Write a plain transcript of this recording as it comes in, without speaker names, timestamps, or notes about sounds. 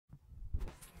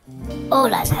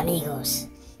Hola amigos,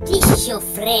 this is your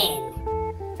friend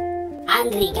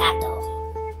Angry Gato,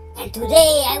 and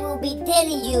today I will be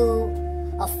telling you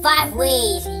of 5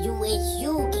 ways in which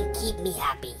you can keep me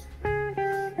happy.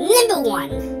 Number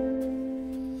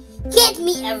 1, get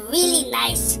me a really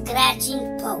nice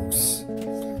scratching pose,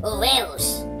 or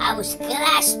else I will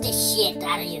scratch the shit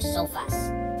out of your sofas.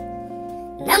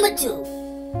 Number 2,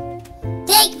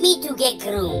 take me to get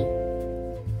groomed.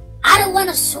 I don't want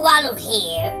to swallow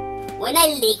hair when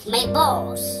I lick my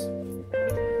balls.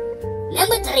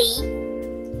 Number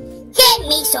 3, get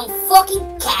me some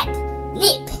fucking cat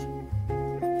nip.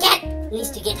 Cat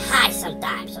needs to get high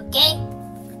sometimes, okay?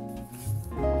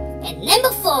 And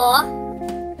number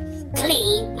 4,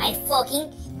 clean my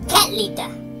fucking cat litter.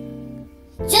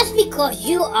 Just because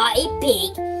you are a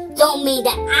pig don't mean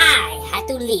that I have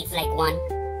to live like one.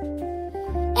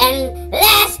 And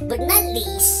last but not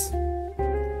least,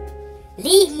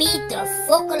 leave me the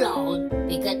fuck alone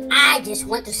because I just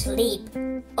want to sleep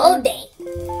all day.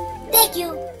 Thank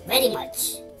you very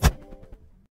much.